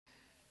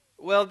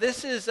Well,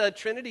 this is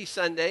Trinity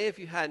Sunday, if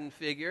you hadn't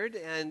figured.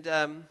 And,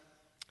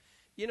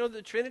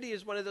 the Trinity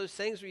is one of those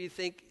things where you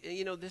think,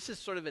 this is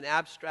sort of an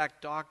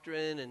abstract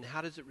doctrine, and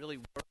how does it really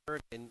work?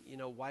 And,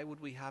 why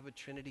would we have a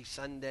Trinity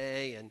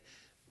Sunday? And,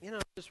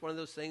 it's just one of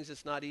those things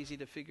that's not easy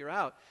to figure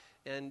out.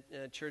 And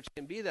church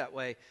can be that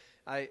way.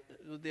 I,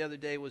 the other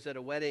day, was at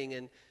a wedding,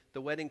 and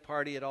the wedding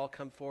party had all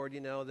come forward,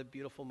 the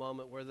beautiful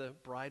moment where the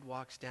bride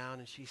walks down,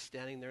 and she's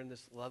standing there in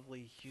this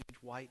lovely, huge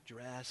white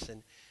dress,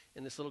 and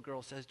this little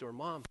girl says to her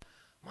mom,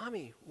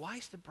 "Mommy, why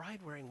is the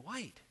bride wearing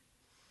white?"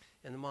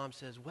 And the mom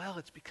says, "Well,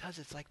 it's because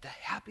it's like the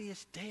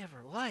happiest day of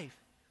her life."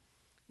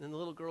 And then the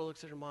little girl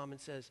looks at her mom and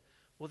says,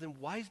 "Well, then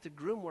why is the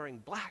groom wearing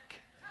black?"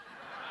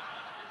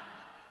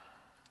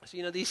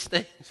 So, these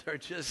things are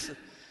just,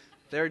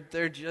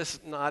 they're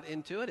just not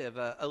intuitive.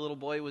 A little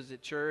boy was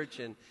at church,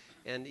 and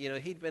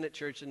he'd been at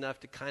church enough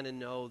to kind of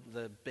know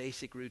the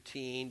basic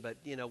routine, but,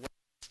 once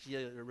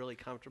you're really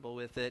comfortable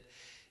with it.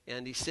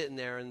 And he's sitting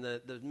there, and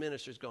the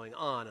minister's going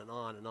on and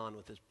on and on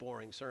with this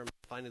boring sermon.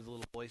 Finally, the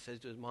little boy says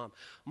to his mom,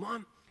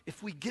 "Mom,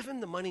 if we give him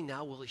the money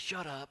now, will he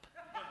shut up?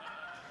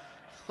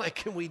 Like,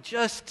 can we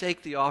just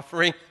take the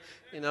offering?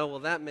 Will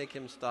that make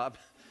him stop?"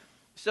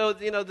 So,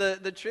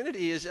 the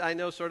Trinity is, I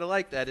know, sort of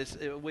like that.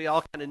 We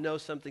all kind of know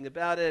something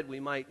about it. We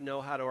might know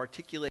how to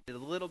articulate it a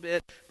little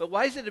bit. But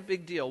why is it a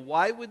big deal?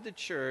 Why would the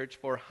church,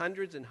 for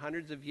hundreds and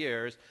hundreds of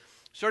years,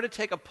 sort of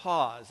take a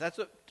pause? That's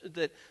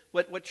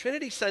what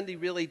Trinity Sunday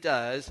really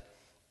does,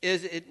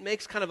 is it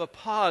makes kind of a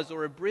pause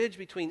or a bridge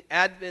between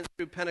Advent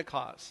through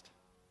Pentecost.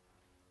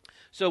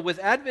 So with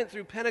Advent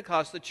through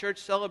Pentecost, the church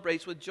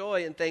celebrates with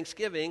joy and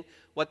thanksgiving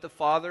what the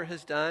Father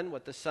has done,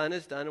 what the Son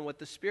has done, and what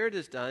the Spirit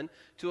has done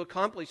to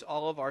accomplish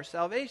all of our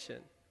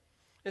salvation.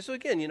 And so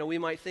again, we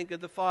might think of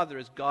the Father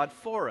as God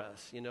for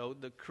us,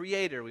 the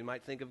Creator. We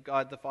might think of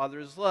God the Father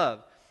as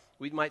love.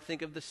 We might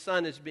think of the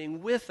Son as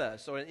being with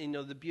us, or,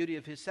 the beauty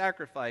of His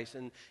sacrifice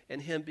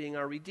and Him being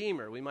our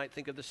Redeemer. We might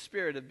think of the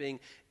Spirit of being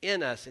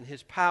in us and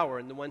His power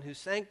and the one who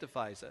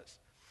sanctifies us.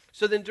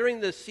 So then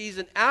during the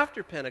season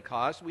after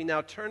Pentecost, we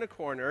now turn a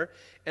corner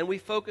and we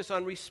focus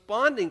on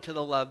responding to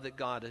the love that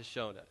God has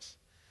shown us.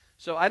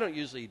 So I don't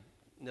usually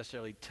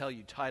necessarily tell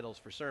you titles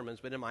for sermons,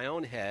 but in my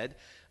own head,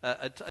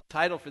 a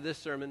title for this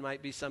sermon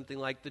might be something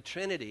like The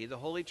Trinity, the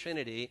Holy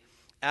Trinity,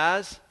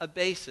 as a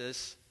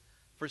basis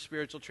for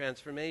spiritual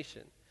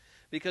transformation.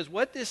 Because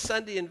what this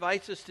Sunday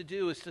invites us to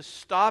do is to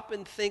stop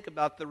and think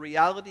about the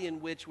reality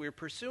in which we're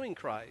pursuing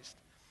Christ,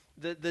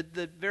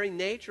 the very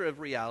nature of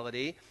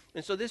reality.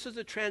 And so this is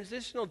a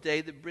transitional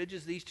day that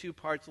bridges these two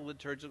parts of the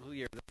liturgical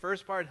year. The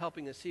first part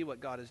helping us see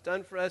what God has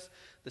done for us,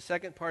 the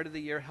second part of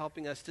the year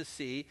helping us to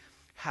see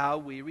how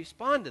we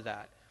respond to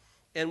that.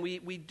 And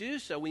we do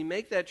so, we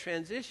make that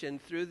transition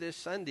through this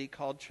Sunday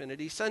called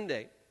Trinity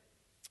Sunday.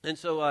 And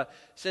so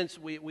since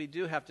we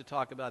do have to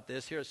talk about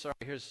this, here's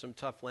some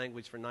tough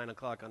language for 9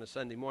 o'clock on a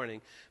Sunday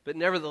morning. But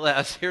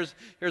nevertheless, here's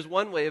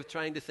one way of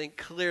trying to think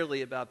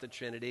clearly about the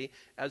Trinity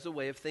as a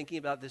way of thinking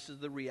about this is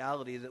the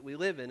reality that we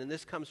live in. And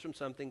this comes from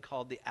something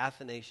called the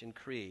Athanasian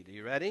Creed. Are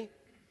you ready?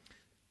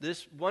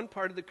 This one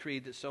part of the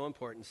creed that's so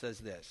important says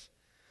this: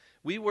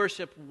 we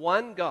worship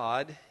one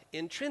God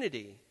in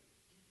Trinity,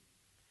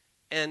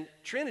 and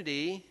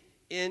Trinity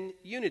in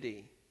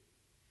unity.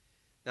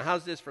 Now,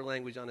 how's this for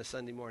language on a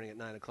Sunday morning at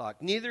 9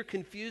 o'clock? Neither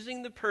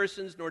confusing the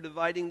persons nor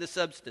dividing the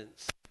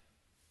substance.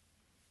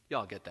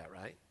 Y'all get that,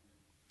 right?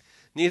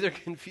 Neither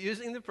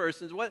confusing the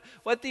persons.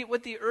 What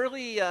the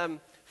early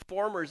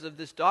formers of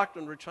this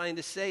doctrine were trying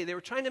to say, they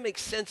were trying to make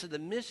sense of the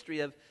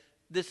mystery of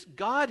this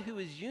God who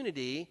is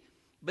unity,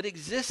 but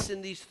exists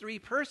in these three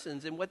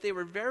persons. And what they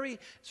were very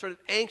sort of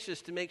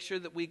anxious to make sure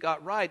that we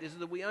got right is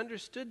that we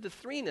understood the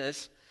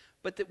threeness,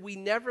 but that we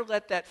never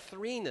let that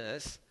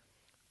threeness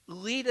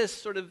lead us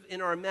sort of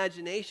in our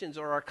imaginations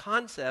or our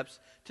concepts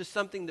to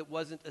something that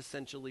wasn't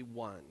essentially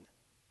one.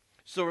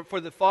 So for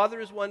the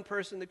Father is one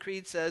person, the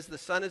Creed says, the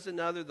Son is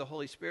another, the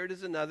Holy Spirit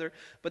is another,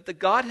 but the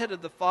Godhead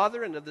of the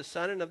Father and of the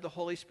Son and of the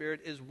Holy Spirit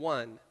is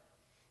one.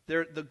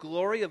 The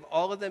glory of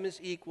all of them is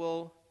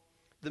equal,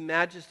 the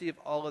majesty of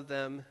all of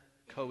them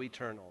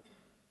co-eternal.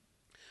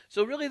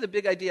 So really the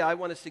big idea I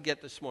want us to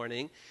get this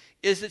morning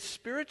is that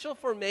spiritual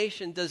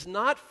formation does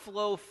not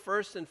flow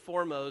first and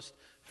foremost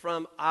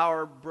from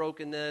our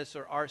brokenness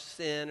or our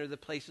sin or the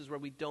places where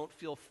we don't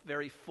feel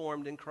very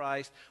formed in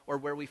Christ or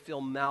where we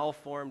feel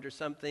malformed or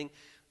something.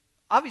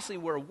 Obviously,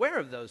 we're aware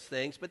of those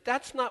things, but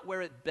that's not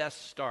where it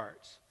best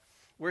starts.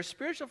 Where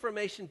spiritual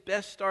formation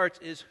best starts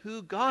is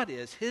who God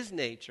is, His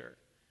nature.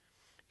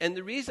 And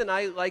the reason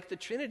I like the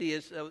Trinity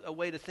is a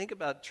way to think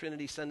about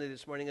Trinity Sunday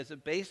this morning as a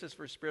basis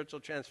for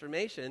spiritual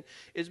transformation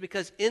is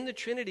because in the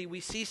Trinity we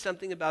see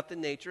something about the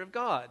nature of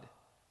God.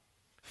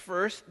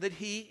 First, that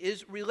He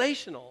is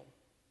relational.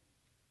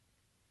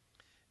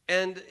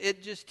 And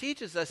it just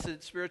teaches us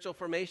that spiritual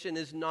formation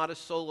is not a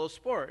solo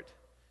sport.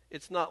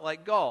 It's not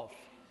like golf.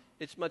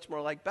 It's much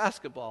more like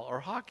basketball or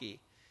hockey.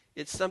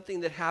 It's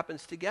something that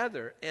happens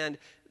together. And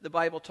the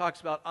Bible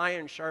talks about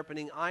iron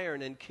sharpening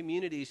iron and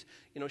communities,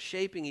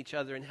 shaping each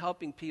other and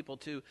helping people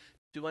to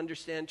to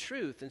understand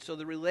truth. And so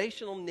the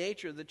relational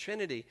nature of the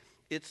Trinity,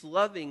 it's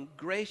loving,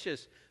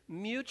 gracious,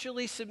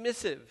 mutually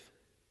submissive.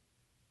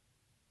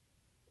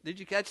 Did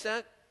you catch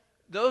that?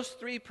 Those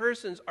three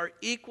persons are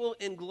equal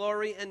in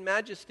glory and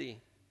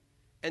majesty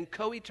and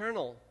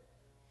co-eternal.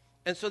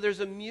 And so there's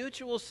a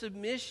mutual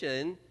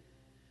submission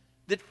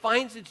that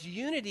finds its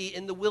unity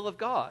in the will of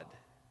God.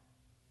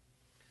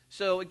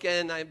 So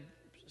again, I'm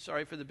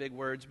sorry for the big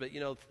words, but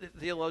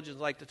theologians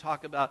like to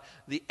talk about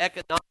the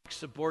economic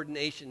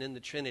subordination in the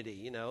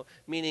Trinity,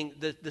 meaning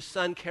the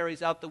Son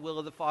carries out the will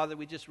of the Father.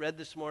 We just read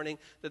this morning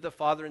that the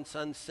Father and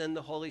Son send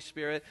the Holy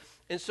Spirit.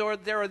 And so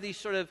there are these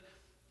sort of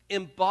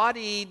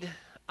embodied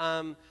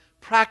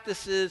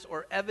practices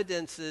or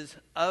evidences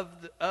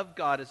of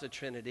God as a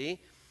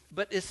Trinity.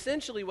 But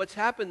essentially what's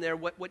happened there,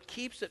 what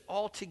keeps it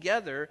all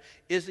together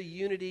is a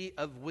unity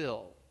of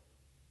will.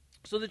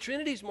 So the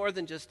Trinity is more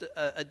than just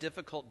a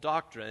difficult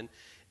doctrine.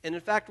 And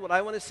in fact, what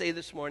I want to say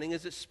this morning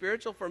is that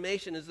spiritual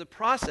formation is the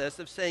process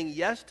of saying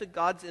yes to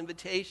God's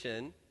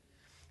invitation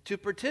to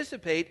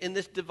participate in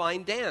this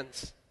divine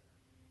dance.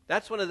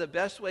 That's one of the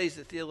best ways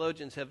that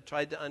theologians have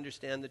tried to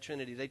understand the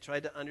Trinity. They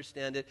tried to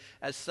understand it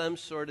as some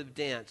sort of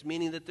dance,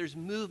 meaning that there's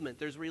movement,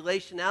 there's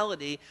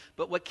relationality,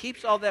 but what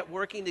keeps all that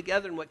working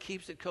together and what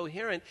keeps it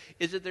coherent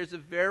is that there's a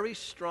very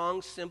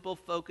strong, simple,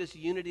 focused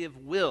unity of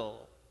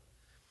will.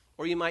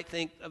 Or you might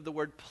think of the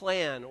word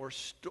plan or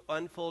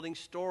unfolding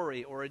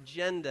story or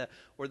agenda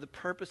or the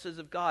purposes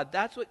of God.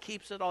 That's what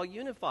keeps it all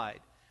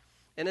unified.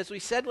 And as we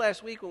said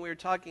last week when we were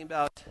talking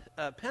about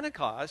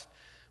Pentecost,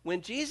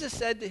 when Jesus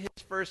said to his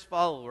first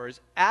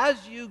followers,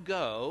 as you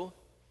go,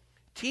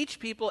 teach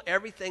people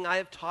everything I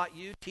have taught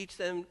you, teach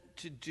them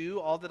to do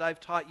all that I've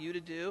taught you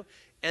to do,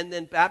 and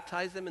then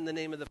baptize them in the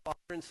name of the Father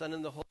and Son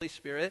and the Holy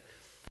Spirit,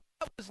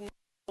 that was not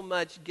so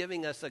much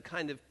giving us a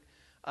kind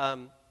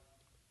of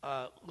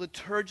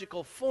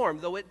liturgical form,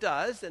 though it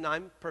does, and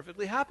I'm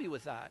perfectly happy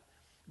with that.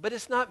 But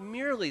it's not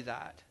merely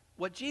that.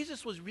 What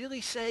Jesus was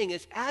really saying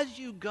is, as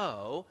you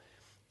go,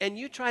 and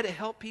you try to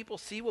help people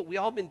see what we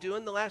all been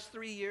doing the last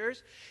 3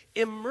 years,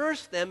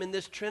 immerse them in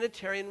this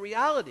Trinitarian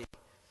reality.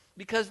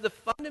 Because the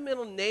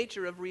fundamental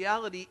nature of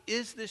reality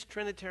is this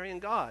Trinitarian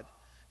God.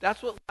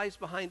 That's what lies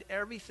behind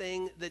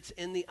everything that's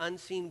in the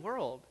unseen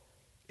world,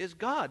 is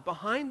God.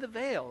 Behind the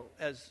veil,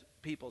 as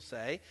people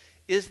say,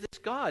 is this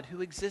God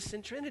who exists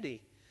in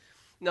Trinity.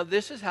 Now,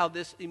 this is how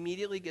this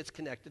immediately gets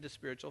connected to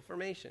spiritual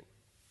formation.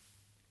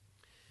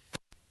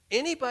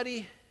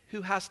 Anybody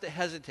who has to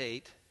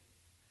hesitate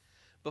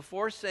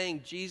before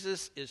saying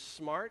Jesus is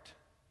smart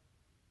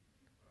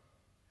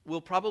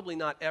will probably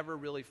not ever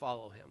really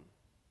follow him.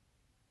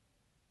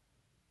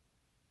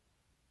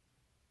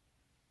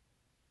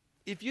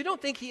 If you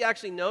don't think he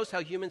actually knows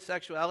how human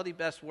sexuality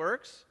best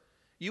works,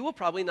 you will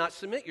probably not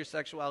submit your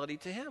sexuality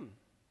to him.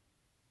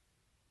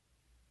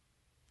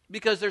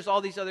 Because there's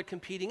all these other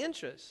competing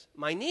interests.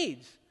 My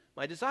needs,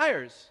 my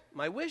desires,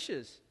 my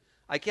wishes.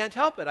 I can't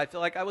help it. I feel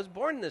like I was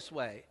born this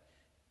way.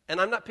 And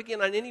I'm not picking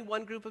on any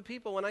one group of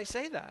people when I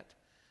say that.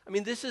 I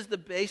mean, this is the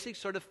basic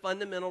sort of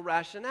fundamental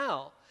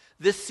rationale.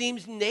 This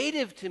seems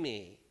native to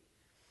me.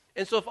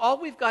 And so if all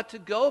we've got to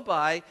go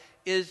by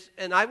is,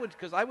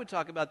 because I would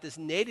talk about this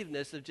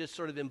nativeness of just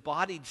sort of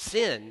embodied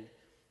sin,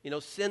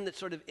 sin that's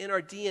sort of in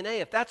our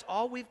DNA. If that's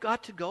all we've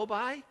got to go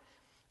by,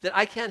 that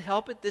I can't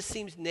help it, this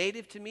seems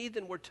native to me,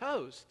 then we're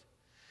toast.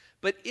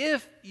 But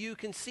if you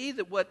can see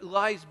that what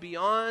lies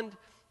beyond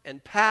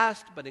and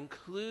past, but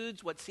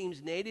includes what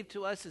seems native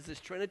to us is this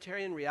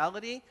Trinitarian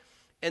reality,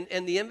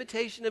 and the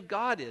invitation of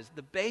God is,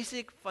 the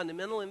basic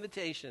fundamental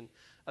invitation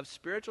of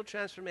spiritual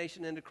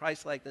transformation into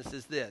Christ-likeness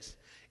is this: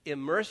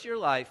 immerse your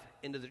life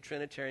into the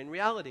Trinitarian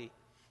reality.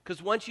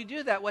 Because once you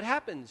do that, what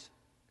happens?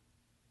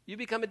 You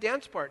become a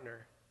dance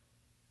partner.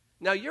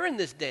 Now you're in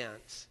this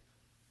dance.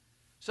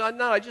 So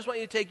now I just want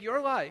you to take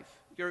your life,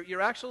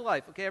 your actual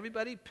life. Okay,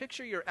 everybody,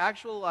 picture your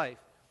actual life.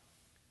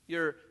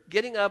 You're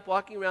getting up,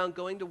 walking around,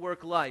 going to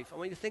work life. I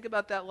want you to think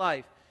about that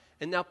life.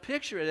 And now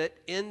picture it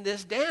in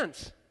this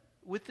dance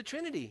with the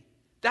Trinity.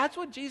 That's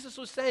what Jesus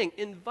was saying.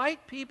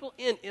 Invite people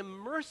in,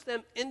 immerse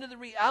them into the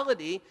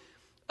reality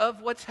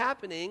of what's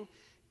happening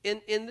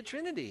in the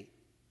Trinity.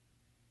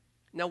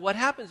 Now, what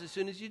happens as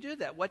soon as you do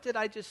that? What did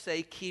I just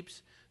say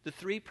keeps the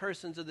three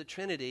persons of the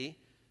Trinity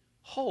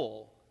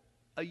whole?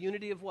 A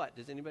unity of what?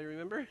 Does anybody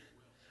remember?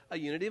 A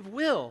unity of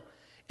will.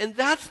 And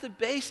that's the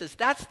basis.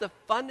 That's the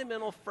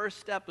fundamental first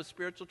step of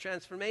spiritual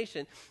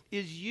transformation,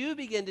 is you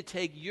begin to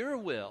take your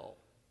will,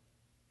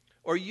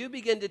 or you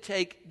begin to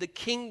take the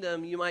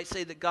kingdom, you might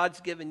say, that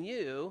God's given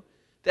you,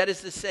 that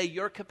is to say,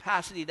 your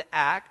capacity to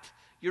act,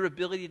 your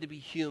ability to be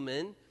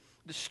human,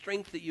 the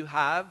strength that you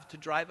have to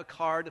drive a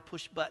car, to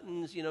push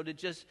buttons, to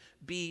just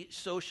be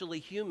socially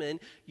human.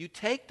 You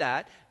take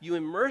that, you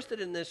immerse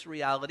it in this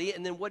reality,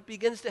 and then what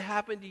begins to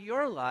happen to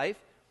your life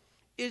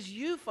is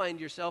you find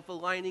yourself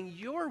aligning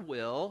your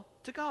will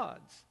to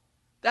God's.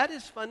 That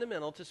is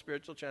fundamental to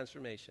spiritual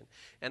transformation.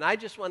 And I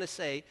just want to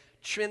say,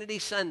 Trinity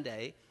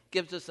Sunday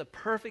gives us a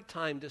perfect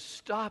time to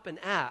stop and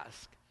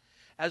ask,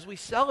 as we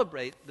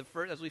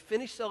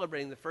finish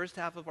celebrating the first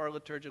half of our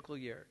liturgical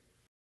year,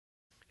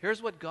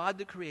 Here's what God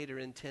the Creator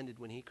intended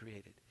when he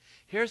created.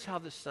 Here's how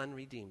the Son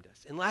redeemed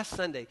us. And last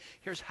Sunday,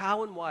 here's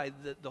how and why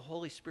the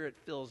Holy Spirit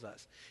fills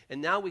us. And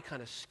now we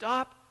kind of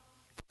stop,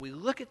 we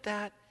look at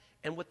that,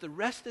 and what the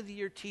rest of the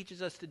year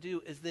teaches us to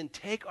do is then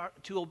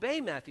to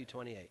obey Matthew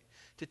 28,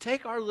 to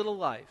take our little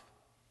life,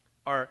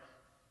 our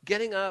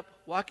getting up,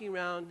 walking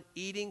around,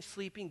 eating,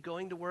 sleeping,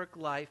 going to work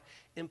life,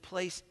 and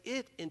place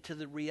it into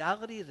the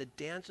reality of the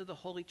dance of the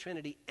Holy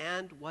Trinity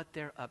and what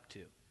they're up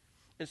to.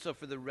 And so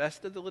for the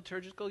rest of the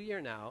liturgical year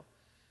now,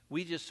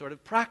 we just sort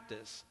of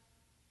practice.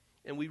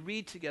 And we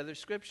read together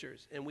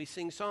scriptures, and we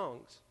sing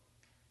songs,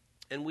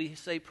 and we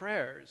say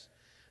prayers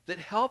that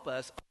help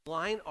us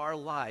align our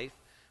life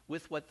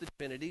with what the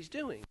Trinity's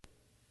doing.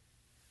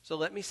 So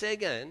let me say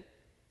again,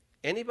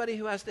 anybody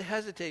who has to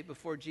hesitate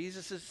before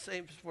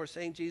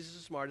saying Jesus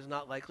is smart is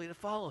not likely to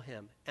follow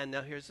him. And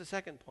now here's the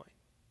second point.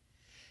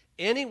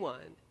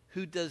 Anyone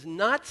who does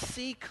not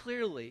see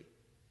clearly,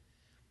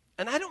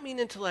 and I don't mean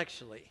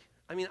intellectually.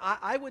 I mean,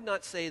 I would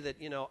not say that,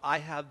 I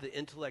have the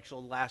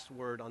intellectual last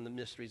word on the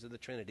mysteries of the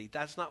Trinity.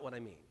 That's not what I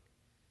mean.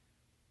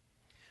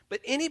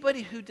 But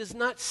anybody who does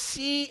not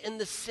see in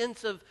the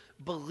sense of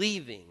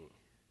believing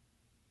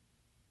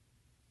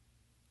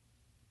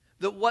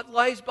that what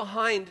lies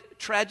behind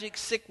tragic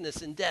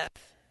sickness and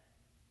death,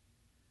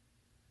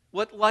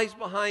 what lies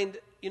behind,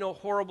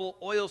 horrible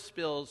oil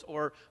spills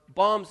or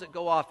bombs that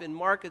go off in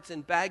markets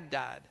in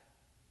Baghdad,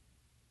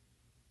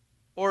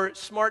 or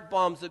smart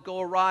bombs that go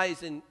awry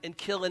and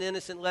kill an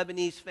innocent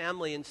Lebanese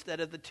family instead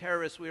of the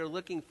terrorists we are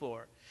looking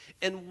for.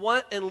 And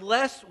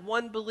unless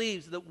one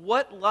believes that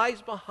what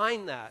lies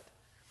behind that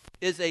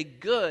is a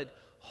good,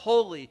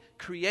 holy,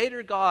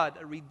 creator God,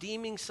 a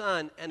redeeming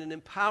Son, and an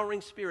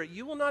empowering Spirit,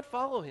 you will not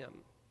follow him.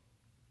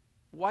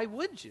 Why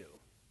would you?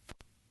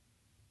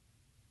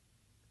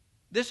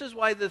 This is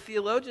why the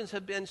theologians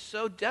have been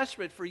so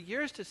desperate for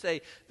years to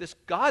say this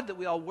God that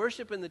we all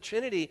worship in the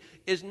Trinity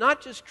is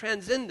not just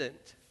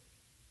transcendent.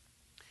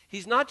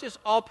 He's not just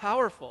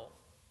all-powerful.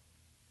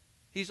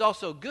 He's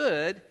also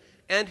good,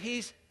 and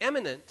he's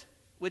eminent,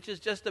 which is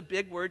just a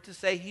big word to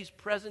say he's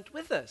present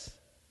with us.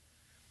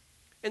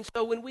 And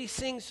so when we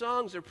sing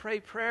songs or pray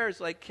prayers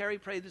like Carrie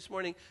prayed this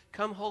morning,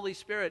 "Come Holy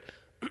Spirit,"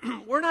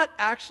 we're not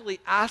actually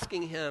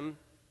asking him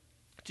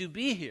to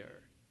be here.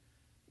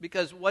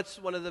 Because what's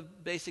one of the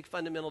basic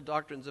fundamental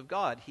doctrines of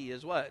God? He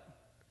is what?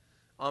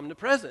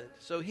 Omnipresent.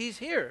 So he's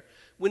here.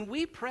 When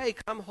we pray,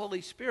 "Come Holy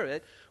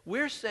Spirit,"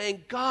 we're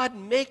saying, God,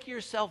 make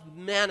yourself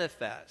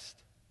manifest.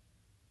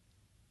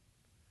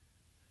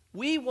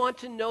 We want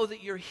to know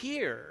that you're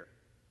here.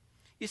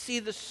 You see,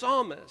 the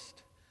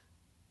psalmist,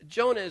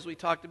 Jonah, as we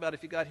talked about,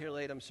 if you got here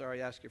late, I'm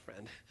sorry, ask your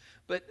friend.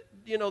 But,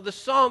 the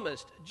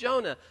psalmist,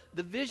 Jonah,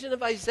 the vision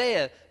of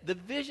Isaiah, the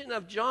vision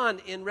of John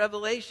in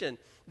Revelation,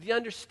 the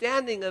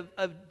understanding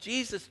of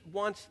Jesus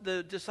wants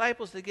the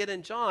disciples to get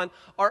in John,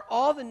 are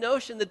all the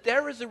notion that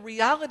there is a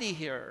reality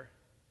here.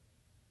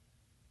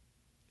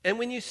 And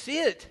when you see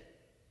it,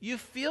 you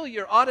feel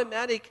your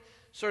automatic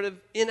sort of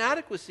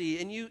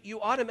inadequacy, and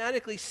you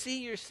automatically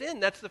see your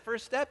sin. That's the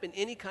first step in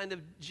any kind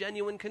of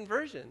genuine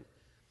conversion,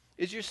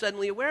 is you're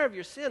suddenly aware of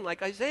your sin,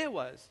 like Isaiah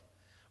was,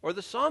 or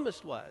the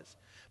psalmist was.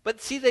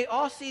 But see, they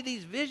all see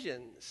these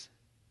visions.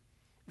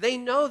 They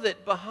know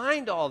that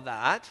behind all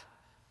that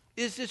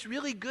is this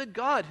really good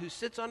God who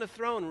sits on a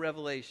throne in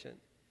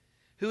Revelation,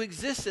 who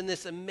exists in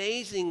this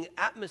amazing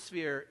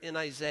atmosphere in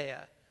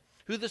Isaiah,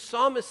 who the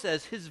psalmist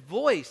says his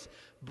voice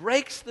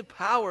breaks the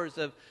powers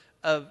of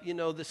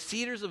the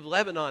cedars of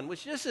Lebanon,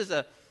 which just is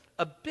a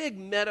big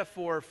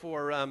metaphor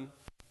for,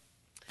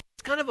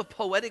 it's kind of a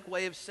poetic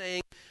way of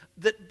saying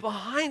that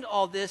behind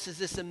all this is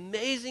this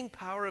amazing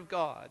power of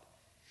God.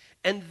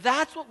 And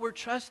that's what we're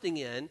trusting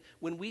in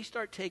when we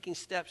start taking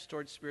steps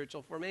towards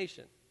spiritual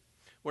formation.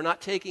 We're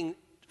not taking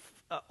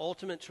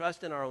ultimate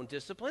trust in our own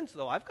disciplines,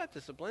 though I've got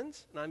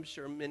disciplines, and I'm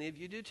sure many of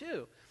you do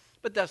too.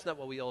 But that's not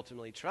what we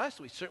ultimately trust.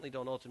 We certainly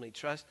don't ultimately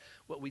trust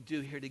what we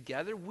do here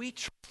together. We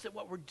trust that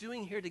what we're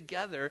doing here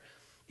together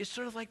is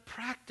sort of like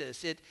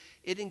practice. It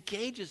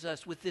engages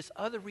us with this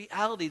other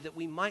reality that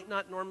we might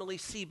not normally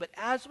see. But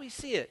as we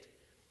see it,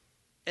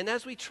 and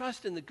as we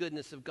trust in the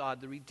goodness of God,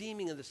 the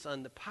redeeming of the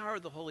Son, the power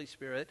of the Holy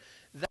Spirit,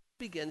 that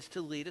begins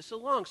to lead us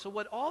along. So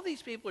what all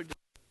these people are doing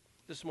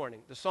this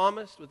morning, the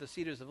psalmist with the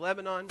cedars of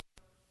Lebanon,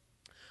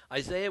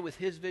 Isaiah with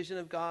his vision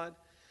of God,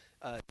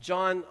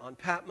 John on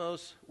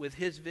Patmos with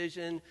his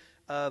vision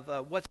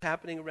of what's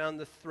happening around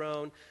the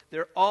throne,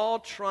 they're all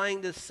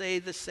trying to say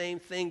the same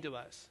thing to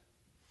us.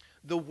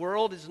 The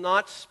world is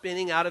not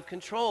spinning out of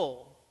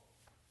control.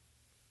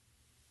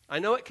 I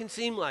know it can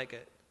seem like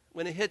it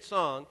when a hit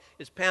song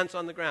is Pants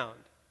on the Ground.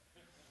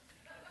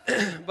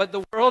 But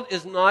the world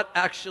is not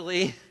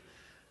actually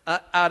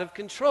out of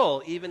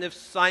control, even if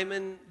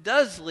Simon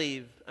does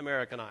leave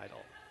American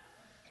Idol.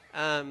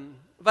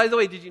 By the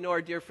way, did you know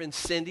our dear friend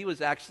Cindy was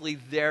actually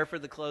there for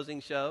the closing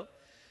show?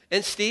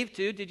 And Steve,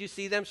 too. Did you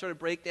see them sort of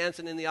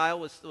breakdancing in the aisle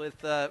with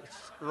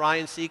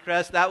Ryan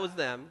Seacrest? That was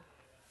them.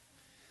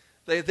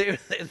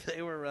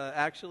 They were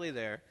actually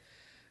there.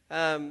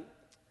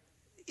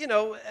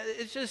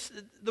 it's just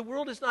the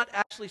world is not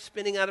actually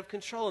spinning out of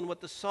control. And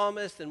what the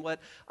psalmist and what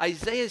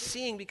Isaiah is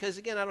seeing, because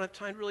again, I don't have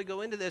time to really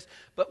go into this,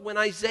 but when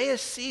Isaiah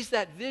sees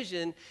that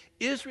vision,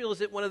 Israel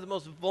is at one of the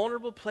most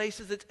vulnerable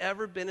places it's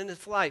ever been in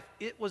its life.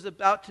 It was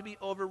about to be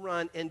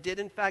overrun and did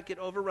in fact get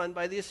overrun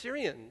by the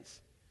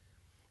Assyrians.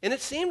 And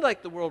it seemed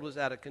like the world was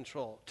out of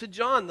control. To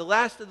John, the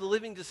last of the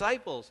living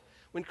disciples,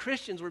 when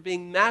Christians were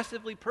being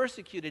massively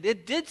persecuted,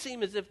 it did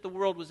seem as if the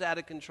world was out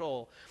of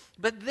control.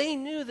 But they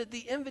knew that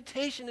the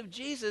invitation of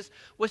Jesus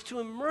was to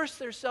immerse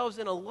themselves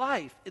in a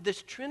life,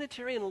 this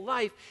Trinitarian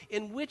life,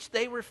 in which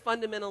they were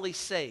fundamentally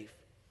safe.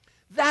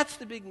 That's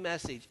the big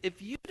message.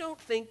 If you don't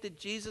think that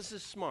Jesus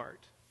is smart,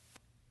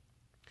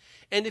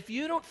 and if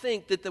you don't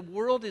think that the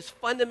world is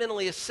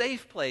fundamentally a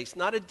safe place,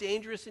 not a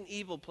dangerous and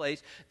evil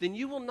place, then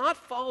you will not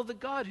follow the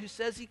God who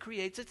says he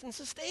creates it and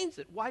sustains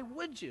it. Why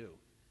would you?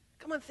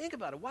 Come on, think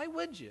about it. Why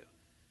would you?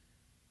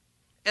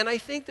 And I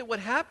think that what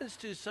happens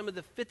to some of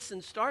the fits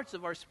and starts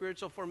of our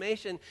spiritual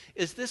formation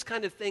is this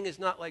kind of thing is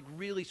not like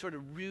really sort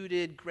of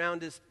rooted,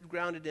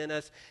 grounded in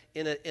us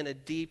in a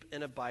deep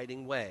and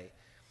abiding way.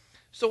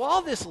 So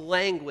all this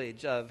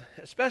language of,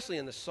 especially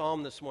in the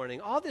psalm this morning,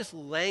 all this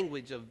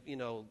language of,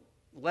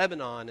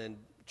 Lebanon and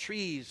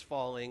trees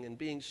falling and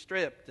being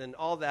stripped and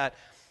all that,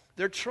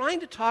 they're trying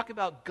to talk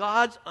about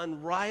God's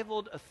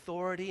unrivaled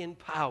authority and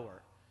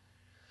power.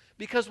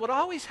 Because what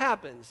always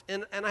happens,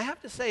 and I have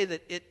to say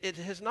that it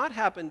has not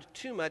happened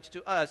too much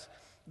to us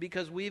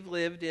because we've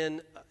lived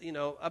in,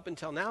 up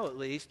until now at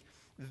least,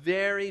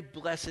 very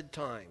blessed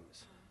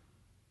times.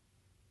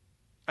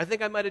 I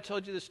think I might have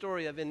told you the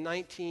story of in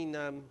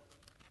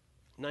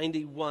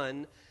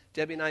 1991,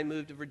 Debbie and I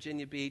moved to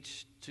Virginia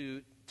Beach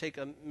to take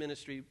a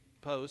ministry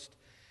post.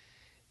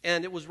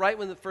 And it was right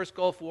when the first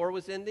Gulf War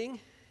was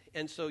ending.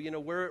 And so,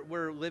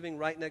 we're living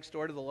right next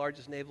door to the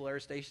largest naval air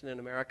station in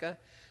America.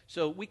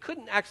 So we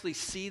couldn't actually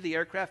see the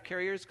aircraft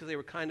carriers because they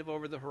were kind of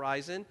over the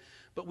horizon.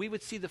 But we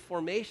would see the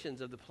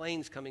formations of the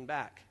planes coming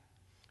back.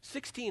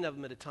 16 of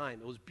them at a time.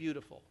 It was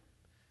beautiful.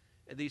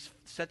 And these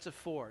sets of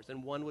fours.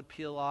 And one would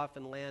peel off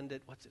and land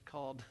at, what's it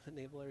called? The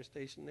naval air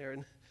station there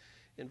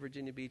in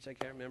Virginia Beach. I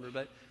can't remember.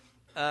 But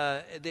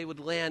they would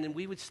land, and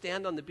we would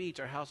stand on the beach.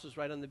 Our house was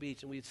right on the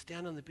beach, and we'd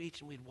stand on the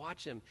beach, and we'd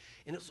watch them.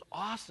 And it was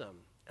awesome.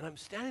 And I'm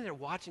standing there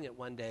watching it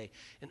one day,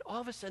 and all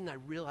of a sudden I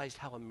realized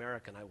how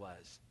American I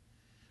was.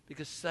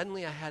 Because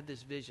suddenly I had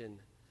this vision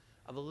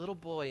of a little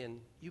boy in,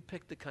 you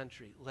pick the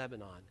country,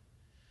 Lebanon,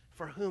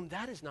 for whom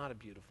that is not a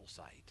beautiful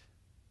sight.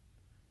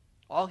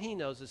 All he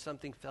knows is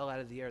something fell out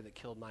of the air that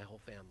killed my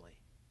whole family.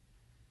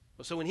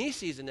 Well, so when he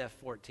sees an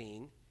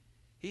F-14,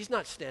 he's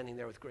not standing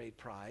there with great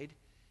pride.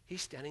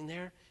 He's standing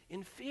there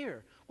in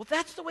fear. Well,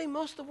 that's the way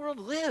most of the world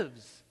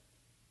lives.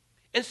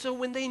 And so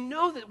when they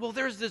know that, well,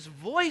 there's this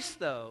voice,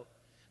 though,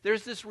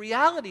 there's this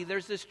reality,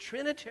 there's this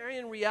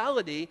Trinitarian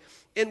reality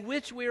in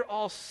which we're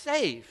all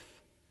safe.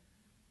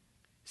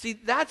 See,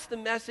 that's the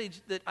message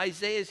that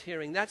Isaiah is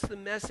hearing. That's the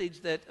message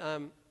that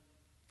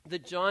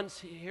John's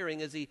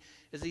hearing as he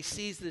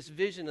sees this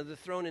vision of the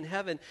throne in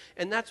heaven.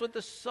 And that's what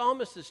the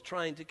psalmist is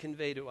trying to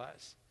convey to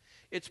us.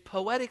 It's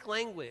poetic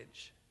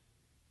language.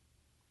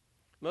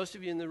 Most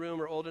of you in the room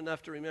are old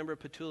enough to remember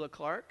Petula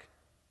Clark.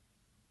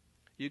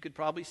 You could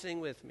probably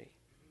sing with me.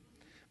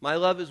 My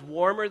love is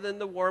warmer than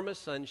the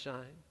warmest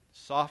sunshine,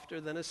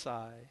 softer than a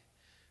sigh.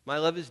 My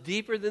love is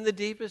deeper than the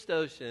deepest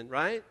ocean,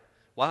 right?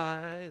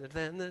 Wider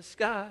than the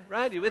sky,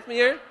 right? Are you with me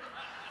here?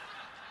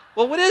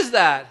 Well, what is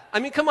that? I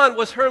mean, come on,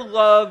 was her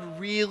love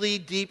really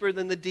deeper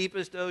than the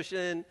deepest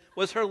ocean?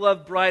 Was her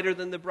love brighter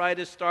than the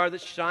brightest star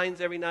that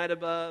shines every night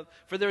above?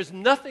 For there's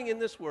nothing in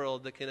this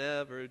world that can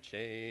ever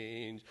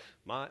change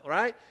my,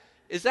 right?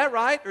 Is that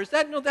right? Or is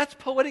that, no, that's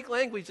poetic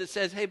language that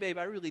says, hey, babe,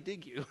 I really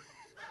dig you,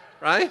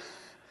 right?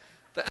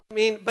 I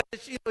mean, but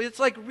it's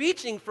like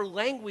reaching for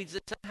language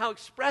that somehow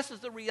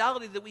expresses the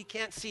reality that we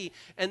can't see.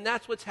 And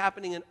that's what's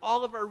happening in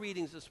all of our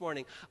readings this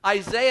morning.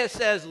 Isaiah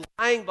says,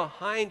 lying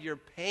behind your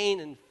pain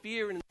and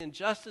fear and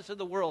injustice of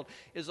the world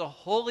is a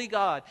holy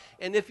God.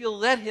 And if you'll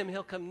let him,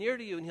 he'll come near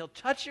to you and he'll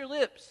touch your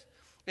lips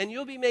and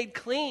you'll be made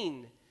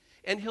clean.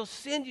 And he'll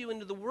send you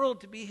into the world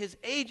to be his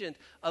agent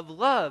of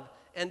love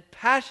and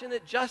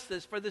passionate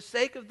justice for the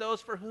sake of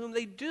those for whom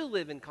they do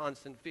live in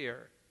constant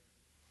fear.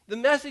 The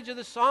message of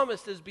the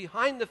psalmist is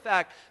behind the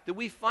fact that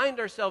we find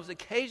ourselves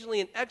occasionally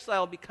in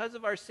exile because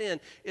of our sin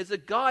is a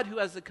God who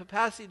has the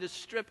capacity to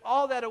strip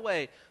all that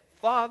away,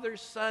 Father,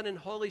 Son, and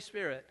Holy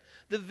Spirit.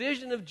 The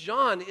vision of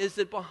John is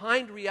that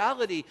behind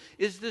reality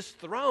is this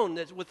throne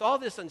that's with all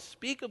this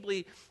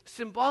unspeakably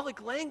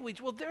symbolic language.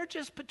 Well, they're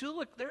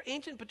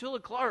ancient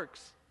Petula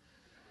Clarks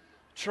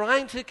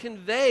trying to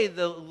convey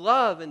the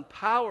love and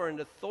power and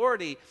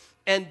authority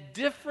and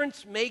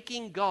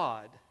difference-making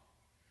God.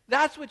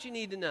 That's what you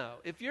need to know.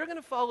 If you're going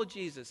to follow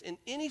Jesus in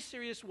any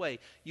serious way,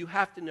 you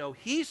have to know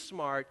he's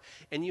smart,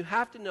 and you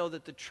have to know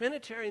that the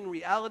Trinitarian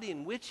reality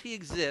in which he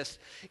exists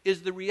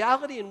is the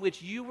reality in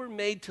which you were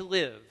made to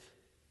live.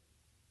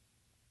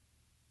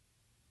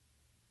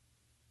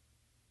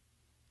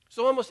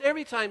 So almost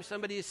every time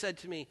somebody has said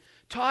to me,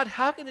 Todd,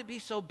 how can it be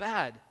so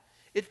bad?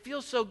 It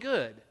feels so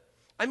good.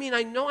 I mean,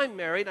 I know I'm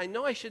married. I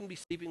know I shouldn't be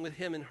sleeping with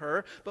him and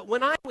her. But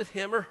when I'm with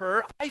him or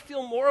her, I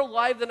feel more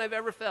alive than I've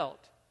ever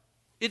felt.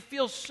 It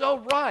feels so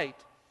right.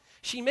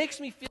 She makes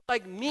me feel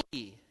like me.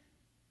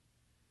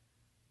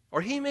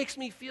 Or he makes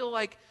me feel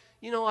like,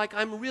 like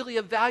I'm really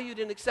a valued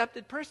and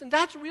accepted person.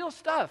 That's real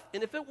stuff.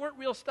 And if it weren't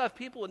real stuff,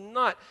 people would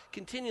not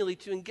continually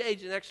to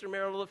engage in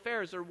extramarital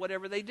affairs or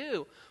whatever they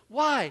do.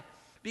 Why?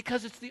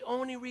 Because it's the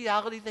only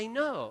reality they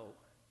know.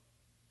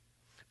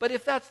 But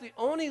if that's the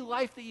only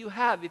life that you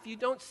have, if you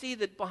don't see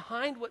that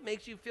behind what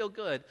makes you feel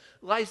good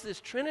lies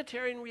this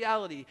Trinitarian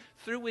reality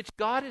through which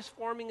God is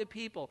forming a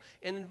people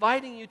and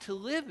inviting you to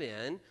live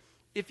in,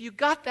 if you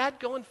got that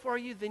going for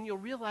you, then you'll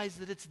realize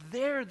that it's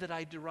there that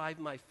I derive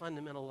my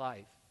fundamental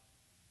life.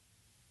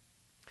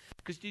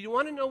 Because do you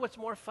want to know what's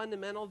more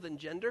fundamental than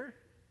gender?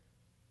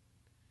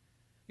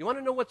 You want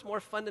to know what's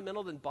more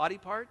fundamental than body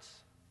parts?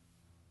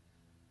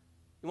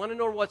 You want to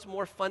know what's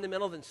more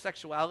fundamental than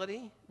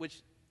sexuality?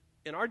 Which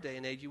in our day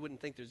and age, you wouldn't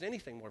think there's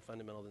anything more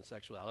fundamental than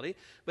sexuality.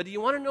 But do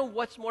you want to know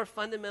what's more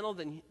fundamental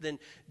than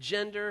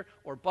gender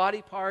or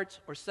body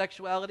parts or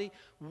sexuality?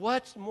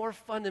 What's more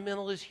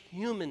fundamental is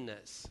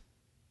humanness.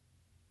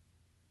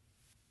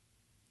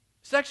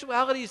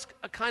 Sexuality is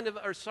a kind of,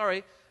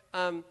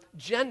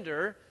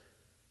 gender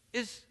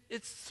it's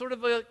sort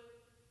of a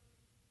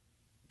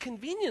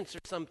convenience or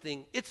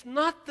something. It's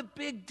not the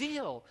big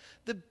deal.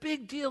 The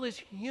big deal is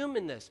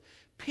humanness.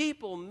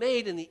 People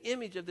made in the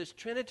image of this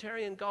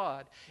Trinitarian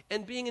God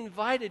and being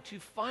invited to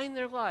find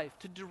their life,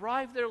 to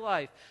derive their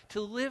life,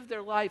 to live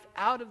their life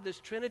out of this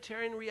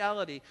Trinitarian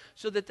reality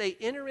so that they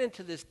enter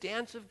into this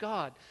dance of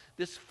God,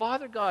 this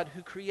Father God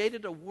who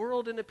created a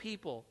world and a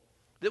people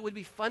that would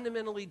be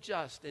fundamentally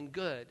just and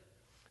good.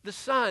 The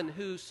Son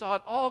who saw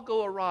it all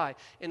go awry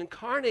and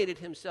incarnated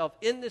himself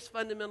in this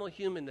fundamental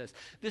humanness.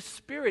 This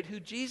Spirit who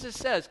Jesus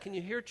says, can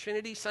you hear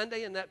Trinity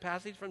Sunday in that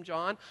passage from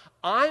John?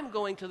 I'm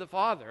going to the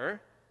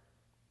Father,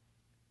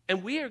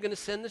 and we are going to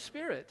send the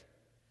Spirit.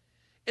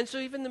 And so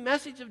even the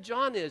message of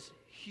John is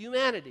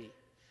humanity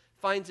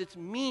finds its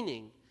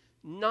meaning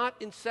not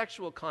in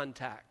sexual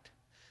contact,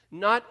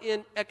 not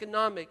in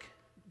economic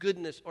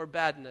goodness or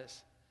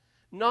badness,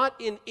 not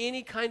in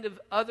any kind of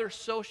other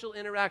social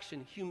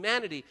interaction.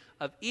 Humanity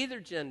of either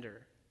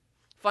gender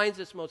finds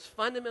its most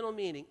fundamental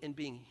meaning in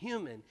being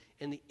human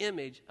in the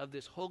image of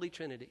this Holy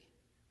Trinity.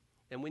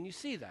 And when you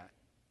see that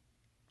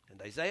in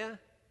Isaiah,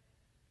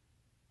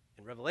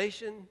 in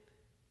Revelation,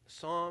 the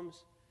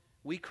Psalms,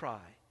 we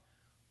cry,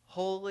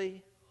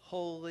 holy,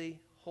 holy,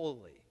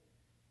 holy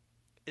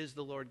is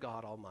the Lord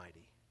God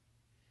Almighty.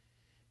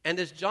 And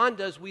as John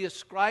does, we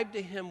ascribe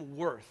to him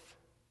worth.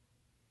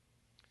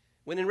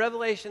 When in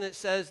Revelation it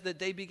says that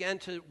they began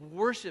to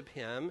worship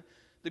him,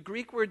 the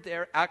Greek word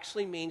there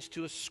actually means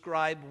to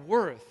ascribe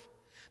worth.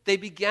 They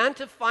began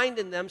to find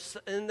in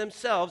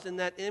themselves, in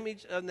that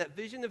image, in that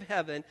vision of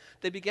heaven,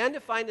 they began to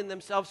find in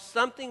themselves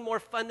something more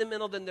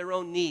fundamental than their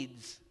own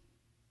needs.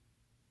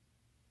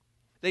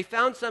 They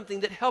found something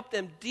that helped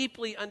them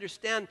deeply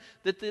understand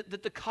that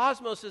the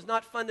cosmos is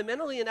not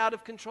fundamentally an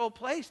out-of-control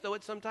place, though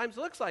it sometimes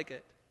looks like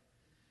it.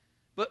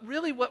 But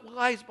really what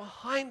lies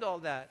behind all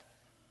that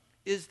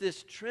is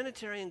this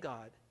Trinitarian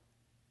God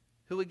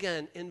who,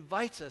 again,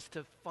 invites us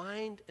to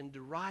find and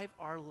derive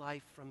our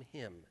life from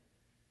him.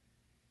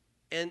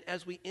 And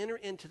as we enter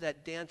into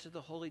that dance of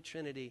the Holy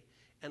Trinity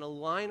and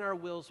align our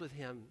wills with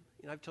him,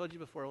 I've told you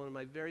before, one of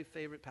my very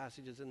favorite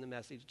passages in the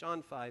message,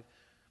 John 5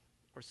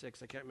 or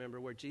 6, I can't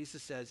remember, where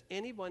Jesus says,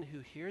 anyone who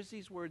hears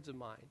these words of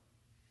mine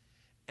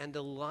and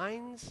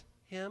aligns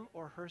him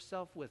or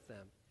herself with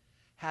them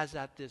has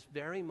at this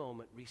very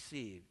moment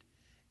received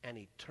an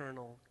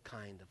eternal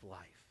kind of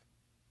life.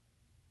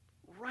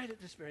 Right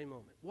at this very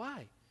moment.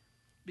 Why?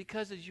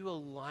 Because as you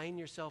align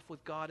yourself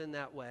with God in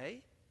that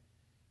way,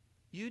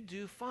 you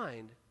do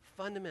find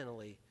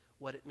fundamentally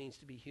what it means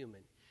to be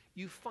human.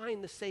 You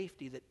find the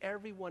safety that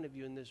every one of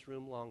you in this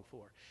room long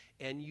for.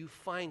 And you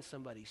find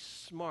somebody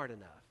smart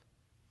enough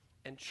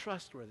and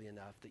trustworthy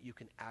enough that you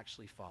can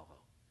actually follow.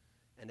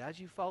 And as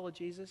you follow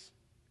Jesus,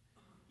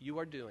 you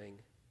are doing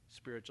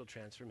spiritual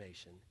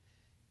transformation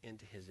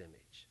into his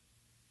image.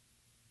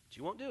 But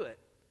you won't do it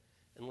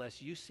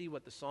unless you see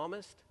what the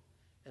psalmist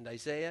and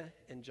Isaiah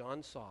and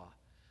John saw,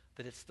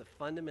 that it's the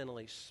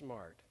fundamentally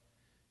smart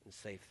and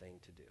safe thing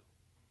to do.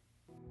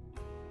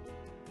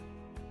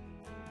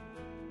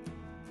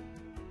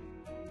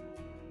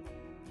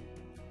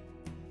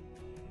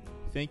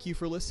 Thank you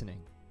for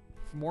listening.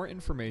 For more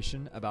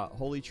information about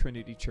Holy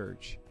Trinity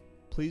Church,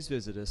 please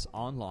visit us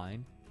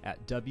online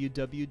at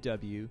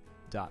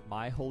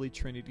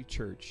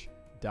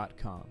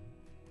www.myholytrinitychurch.com.